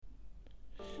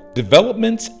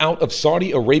Developments out of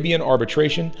Saudi Arabian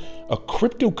arbitration, a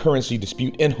cryptocurrency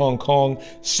dispute in Hong Kong,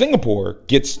 Singapore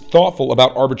gets thoughtful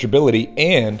about arbitrability,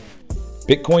 and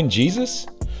Bitcoin Jesus?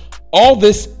 All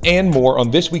this and more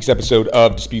on this week's episode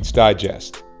of Disputes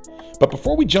Digest. But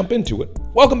before we jump into it,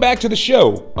 welcome back to the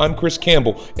show. I'm Chris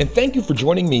Campbell, and thank you for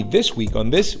joining me this week on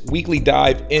this weekly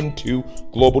dive into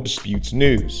global disputes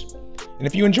news. And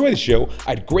if you enjoy the show,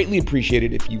 I'd greatly appreciate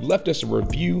it if you left us a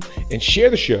review and share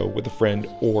the show with a friend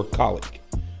or colleague.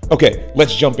 Okay,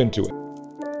 let's jump into it.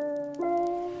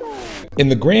 In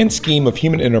the grand scheme of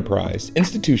human enterprise,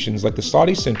 institutions like the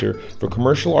Saudi Center for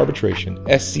Commercial Arbitration,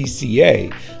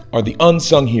 SCCA, are the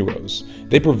unsung heroes.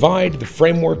 They provide the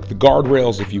framework, the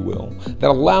guardrails, if you will,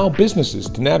 that allow businesses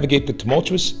to navigate the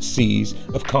tumultuous seas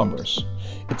of commerce.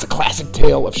 It's a classic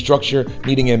tale of structure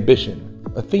meeting ambition,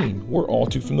 a theme we're all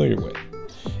too familiar with.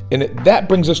 And that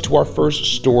brings us to our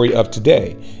first story of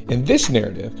today. And this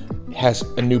narrative has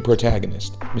a new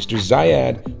protagonist, Mr.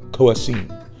 Ziad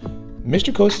Qasim.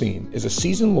 Mr. Qasim is a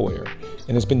seasoned lawyer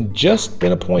and has just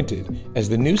been appointed as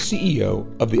the new CEO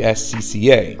of the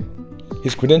SCCA.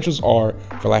 His credentials are,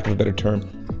 for lack of a better term,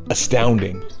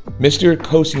 astounding. Mr.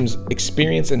 Qasim's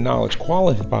experience and knowledge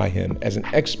qualify him as an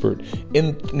expert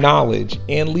in knowledge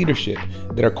and leadership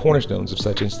that are cornerstones of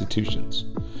such institutions.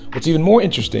 What's even more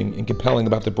interesting and compelling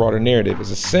about the broader narrative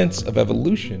is a sense of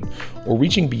evolution or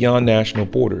reaching beyond national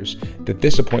borders that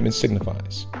this appointment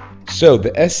signifies. So,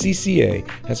 the SCCA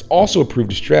has also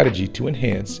approved a strategy to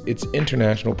enhance its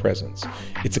international presence.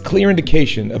 It's a clear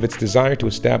indication of its desire to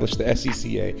establish the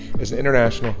SCCA as an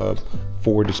international hub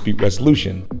for dispute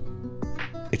resolution.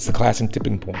 It's the classic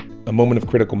tipping point, a moment of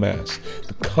critical mass,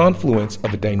 the confluence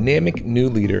of a dynamic new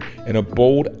leader and a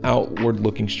bold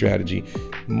outward-looking strategy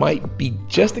might be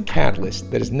just a catalyst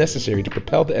that is necessary to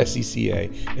propel the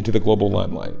SCCA into the global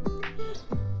limelight.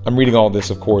 I'm reading all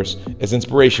this, of course, as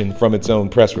inspiration from its own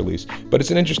press release, but it's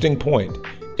an interesting point.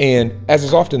 And as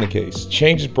is often the case,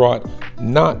 change is brought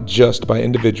not just by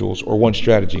individuals or one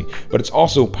strategy, but it's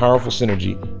also powerful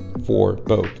synergy for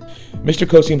both. Mr.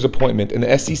 Qasim's appointment and the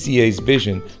SCCA's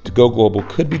vision to go global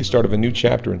could be the start of a new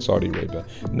chapter in Saudi Arabia,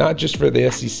 not just for the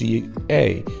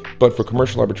SCCA, but for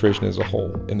commercial arbitration as a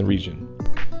whole in the region.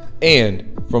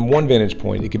 And from one vantage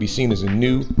point, it could be seen as a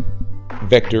new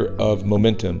vector of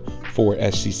momentum for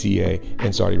SCCA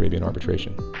and Saudi Arabian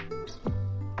arbitration.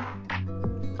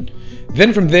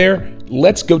 Then from there,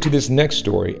 let's go to this next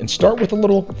story and start with a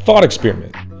little thought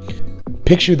experiment.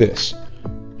 Picture this.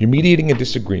 You're mediating a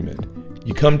disagreement.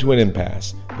 You come to an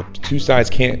impasse. The two sides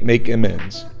can't make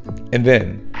amends. And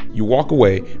then you walk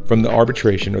away from the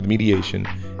arbitration or the mediation,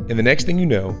 and the next thing you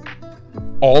know,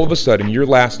 all of a sudden your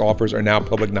last offers are now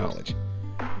public knowledge.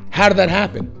 How did that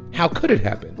happen? How could it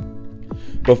happen?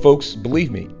 But folks, believe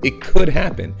me, it could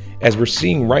happen, as we're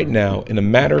seeing right now in a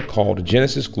matter called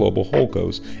Genesis Global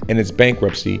Holdcos and its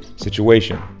bankruptcy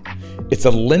situation. It's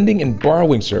a lending and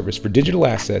borrowing service for digital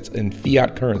assets and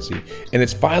fiat currency, and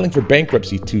it's filing for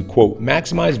bankruptcy to, quote,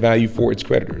 maximize value for its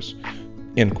creditors,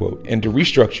 end quote, and to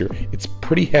restructure its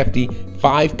pretty hefty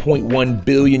 $5.1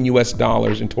 billion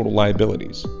in total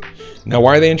liabilities. Now,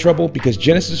 why are they in trouble? Because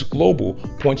Genesis Global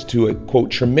points to a, quote,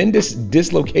 tremendous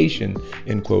dislocation,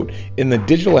 end quote, in the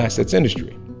digital assets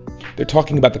industry. They're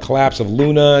talking about the collapse of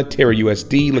Luna, Terra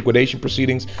USD, liquidation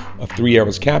proceedings of Three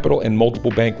Arrows Capital, and multiple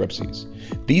bankruptcies.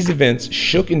 These events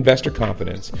shook investor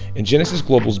confidence, and Genesis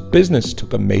Global's business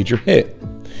took a major hit.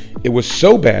 It was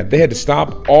so bad they had to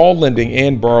stop all lending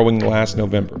and borrowing last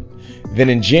November. Then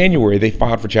in January, they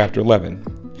filed for Chapter 11.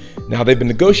 Now, they've been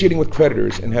negotiating with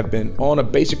creditors and have been on a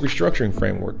basic restructuring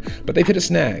framework, but they've hit a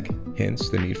snag, hence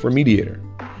the need for a mediator.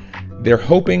 They're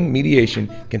hoping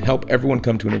mediation can help everyone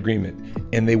come to an agreement,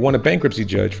 and they want a bankruptcy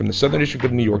judge from the Southern District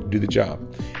of New York to do the job.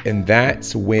 And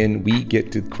that's when we get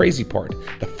to the crazy part.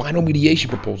 The final mediation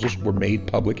proposals were made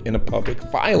public in a public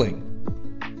filing.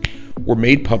 Were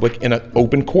made public in an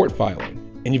open court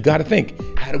filing. And you've got to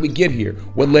think, how did we get here?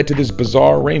 What led to this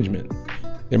bizarre arrangement?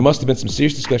 There must have been some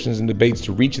serious discussions and debates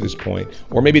to reach this point,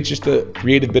 or maybe it's just a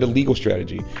creative bit of legal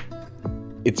strategy.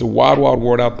 It's a wild, wild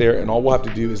world out there, and all we'll have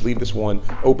to do is leave this one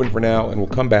open for now, and we'll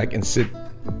come back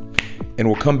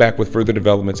with further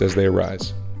developments as they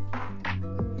arise.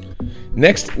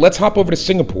 Next, let's hop over to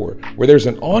Singapore, where there's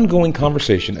an ongoing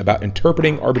conversation about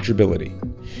interpreting arbitrability.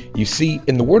 You see,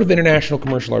 in the world of international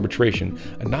commercial arbitration,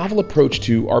 a novel approach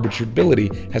to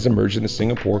arbitrability has emerged in the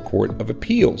Singapore Court of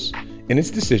Appeals in its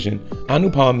decision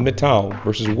Anupam Mittal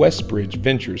versus Westbridge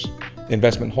Ventures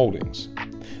Investment Holdings.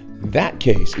 That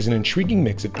case is an intriguing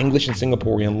mix of English and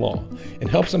Singaporean law and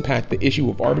helps unpack the issue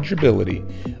of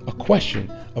arbitrability, a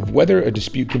question of whether a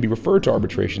dispute can be referred to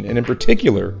arbitration, and in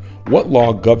particular, what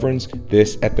law governs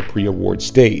this at the pre-award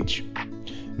stage.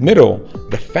 Middle,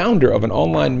 the founder of an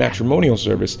online matrimonial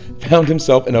service, found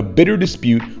himself in a bitter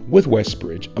dispute with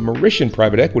Westbridge, a Mauritian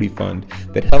private equity fund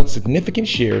that held significant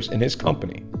shares in his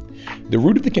company. The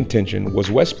root of the contention was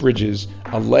Westbridge's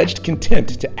alleged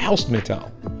contempt to oust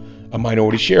Mittal, a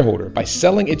minority shareholder, by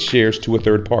selling its shares to a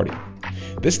third party.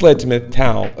 This led to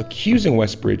Mittal accusing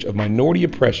Westbridge of minority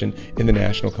oppression in the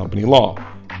National Company Law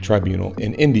Tribunal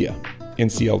in India,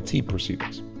 NCLT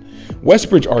proceedings.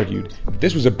 Westbridge argued that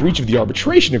this was a breach of the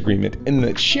arbitration agreement and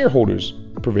the shareholders'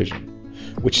 provision,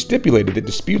 which stipulated that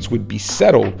disputes would be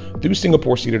settled through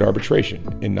Singapore-seated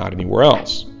arbitration and not anywhere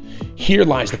else. Here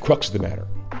lies the crux of the matter.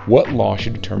 What law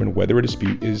should determine whether a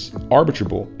dispute is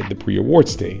arbitrable at the pre-award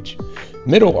stage?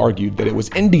 Middle argued that it was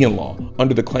Indian law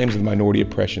under the claims of the minority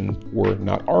oppression were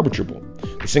not arbitrable.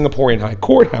 The Singaporean High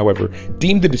Court, however,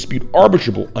 deemed the dispute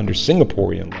arbitrable under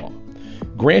Singaporean law,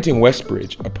 granting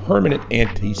Westbridge a permanent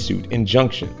anti-suit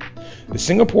injunction. The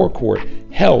Singapore court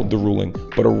held the ruling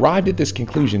but arrived at this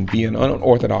conclusion via an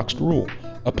unorthodox rule,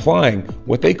 applying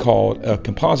what they called a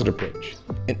composite approach.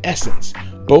 In essence,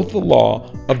 both the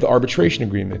law of the arbitration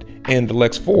agreement and the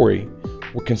lex fori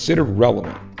were considered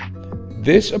relevant.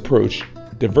 This approach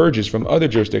diverges from other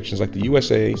jurisdictions like the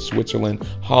USA, Switzerland,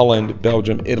 Holland,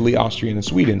 Belgium, Italy, Austria, and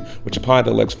Sweden, which apply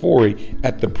the lex fori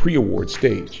at the pre-award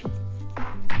stage.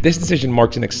 This decision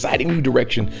marks an exciting new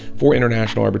direction for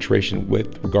international arbitration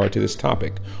with regard to this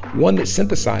topic, one that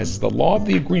synthesizes the law of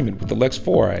the agreement with the lex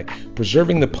fori,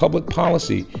 preserving the public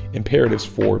policy imperatives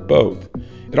for both.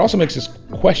 It also makes us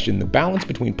question the balance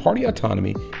between party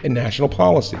autonomy and national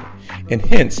policy, and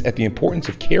hints at the importance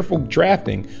of careful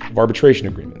drafting of arbitration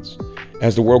agreements.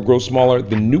 As the world grows smaller,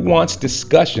 the nuanced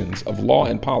discussions of law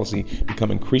and policy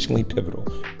become increasingly pivotal,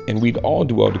 and we'd all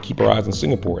do well to keep our eyes on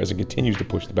Singapore as it continues to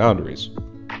push the boundaries.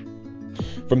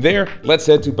 From there, let's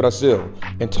head to Brazil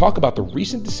and talk about the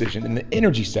recent decision in the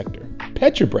energy sector.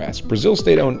 Petrobras, Brazil's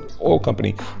state-owned oil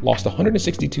company, lost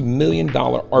 $162 million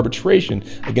arbitration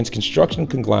against construction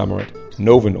conglomerate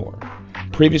Novonor,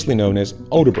 previously known as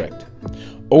Odebrecht,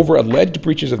 over alleged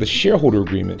breaches of the shareholder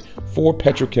agreement for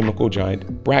petrochemical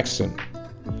giant Braskem.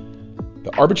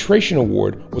 The arbitration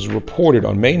award was reported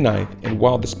on May 9th, and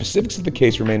while the specifics of the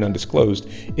case remain undisclosed,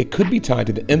 it could be tied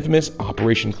to the infamous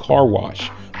Operation Car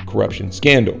Wash corruption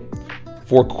scandal.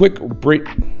 For a quick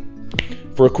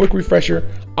refresher,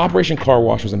 Operation Car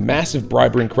Wash was a massive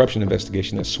bribery and corruption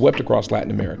investigation that swept across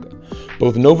Latin America.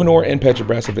 Both Novonor and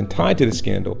Petrobras have been tied to the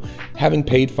scandal, having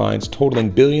paid fines totaling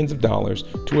billions of dollars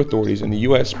to authorities in the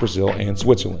US, Brazil, and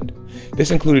Switzerland.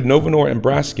 This included Novonor and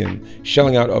Braskem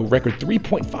shelling out a record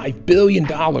 $3.5 billion in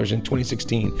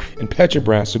 2016, and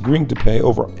Petrobras agreeing to pay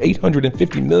over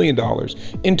 $850 million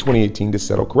in 2018 to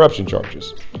settle corruption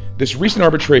charges. This recent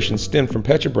arbitration stemmed from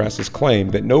Petrobras' claim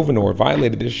that Novonor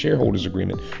violated its shareholders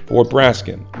agreement for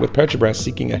Braskem, with Petrobras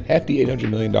seeking a hefty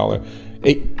 800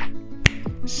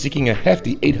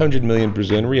 million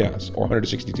Brazilian reais, or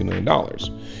 $162 million.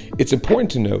 It's important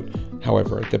to note,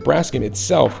 however, that Braskem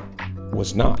itself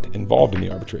was not involved in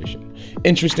the arbitration.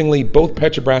 Interestingly, both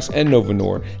Petrobras and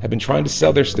Novonor have been trying to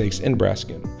sell their stakes in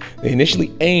Braskem. They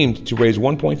initially aimed to raise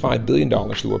 $1.5 billion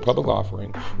through a public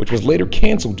offering, which was later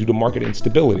canceled due to market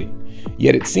instability.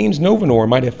 Yet it seems Novonor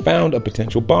might have found a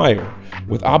potential buyer,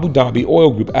 with Abu Dhabi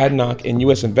oil group ADNOC and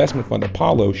U.S. investment fund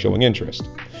Apollo showing interest.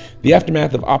 The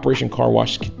aftermath of Operation Car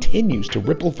Wash continues to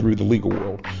ripple through the legal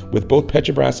world, with both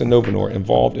Petrobras and Novonor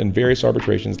involved in various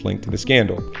arbitrations linked to the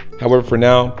scandal. However, for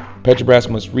now, Petrobras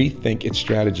must rethink its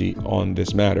strategy on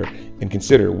this matter and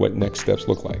consider what next steps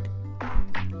look like.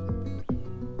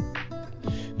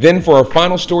 Then for our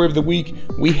final story of the week,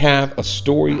 we have a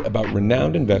story about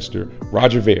renowned investor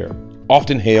Roger Ver,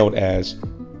 often hailed as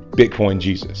Bitcoin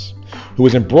Jesus, who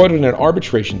was embroiled in an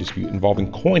arbitration dispute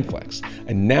involving CoinFlex,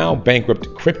 a now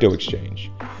bankrupt crypto exchange.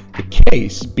 The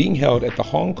case, being held at the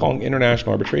Hong Kong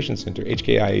International Arbitration Center,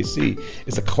 HKIAC,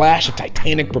 is a clash of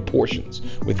titanic proportions,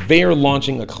 with Ver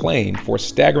launching a claim for a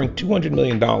staggering $200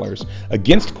 million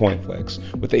against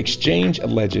CoinFlex, with the exchange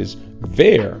alleges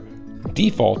Ver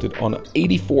defaulted on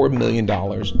 $84 million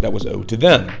that was owed to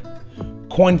them.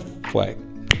 CoinFlex,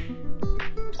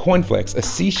 a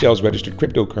Seychelles-registered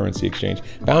cryptocurrency exchange,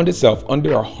 found itself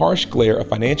under a harsh glare of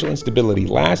financial instability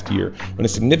last year when a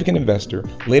significant investor,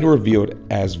 later revealed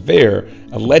as Ver,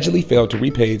 allegedly failed to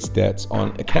repay its debts on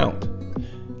account.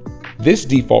 This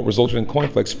default resulted in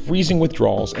CoinFlex freezing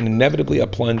withdrawals and inevitably a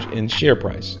plunge in share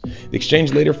price. The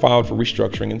exchange later filed for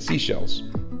restructuring in Seychelles.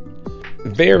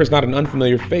 Ver is not an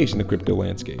unfamiliar face in the crypto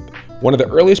landscape. One of the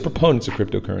earliest proponents of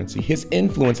cryptocurrency, his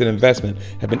influence and investment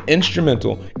have been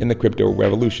instrumental in the crypto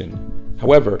revolution.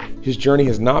 However, his journey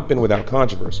has not been without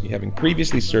controversy, having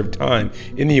previously served time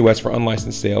in the U.S. for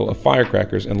unlicensed sale of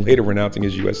firecrackers and later renouncing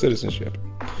his U.S. citizenship.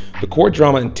 The court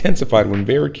drama intensified when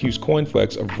Ver accused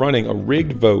CoinFlex of running a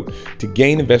rigged vote to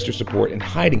gain investor support and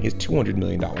hiding his $200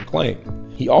 million claim.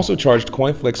 He also charged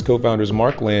CoinFlex co-founders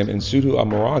Mark Lamb and Sudhu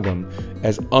Amaragam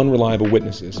as unreliable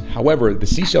witnesses. However, the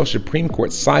Seychelles Supreme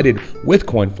Court sided with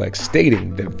CoinFlex,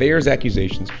 stating that Ver's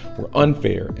accusations were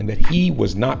unfair and that he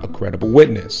was not a credible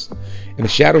witness. In the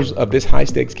shadows of this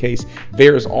high-stakes case,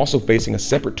 Ver is also facing a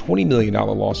separate $20 million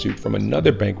lawsuit from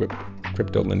another bankrupt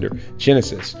crypto lender,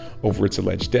 Genesis, over its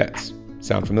alleged debts.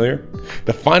 Sound familiar?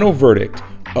 The final verdict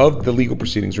of the legal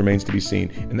proceedings remains to be seen,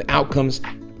 and the outcomes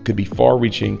could be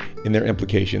far-reaching in their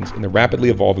implications in the rapidly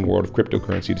evolving world of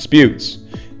cryptocurrency disputes.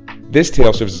 This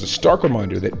tale serves as a stark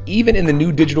reminder that even in the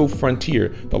new digital frontier,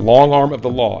 the long arm of the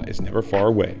law is never far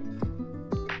away.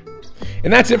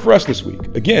 And that's it for us this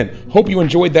week. Again, hope you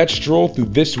enjoyed that stroll through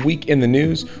this week in the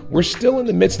news. We're still in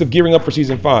the midst of gearing up for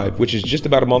season 5, which is just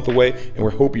about a month away, and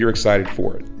we hope you're excited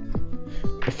for it.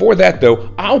 Before that, though,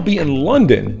 I'll be in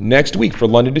London next week for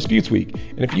London Disputes Week.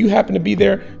 And if you happen to be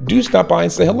there, do stop by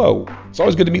and say hello. It's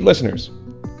always good to meet listeners.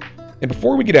 And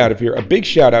before we get out of here, a big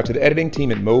shout out to the editing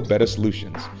team at Mo Betta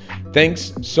Solutions.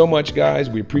 Thanks so much,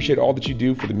 guys. We appreciate all that you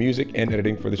do for the music and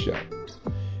editing for the show.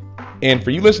 And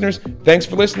for you listeners, thanks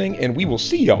for listening, and we will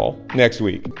see y'all next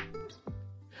week.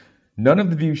 None of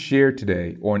the views shared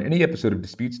today or in any episode of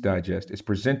Disputes Digest is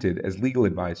presented as legal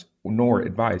advice nor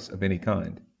advice of any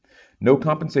kind. No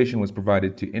compensation was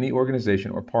provided to any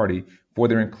organization or party for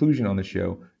their inclusion on the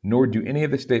show, nor do any of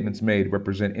the statements made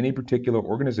represent any particular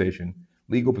organization,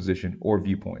 legal position, or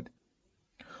viewpoint.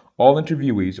 All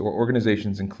interviewees or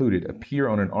organizations included appear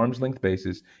on an arm's length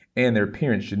basis, and their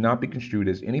appearance should not be construed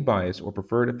as any bias or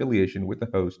preferred affiliation with the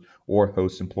host or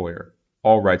host's employer.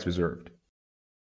 All rights reserved.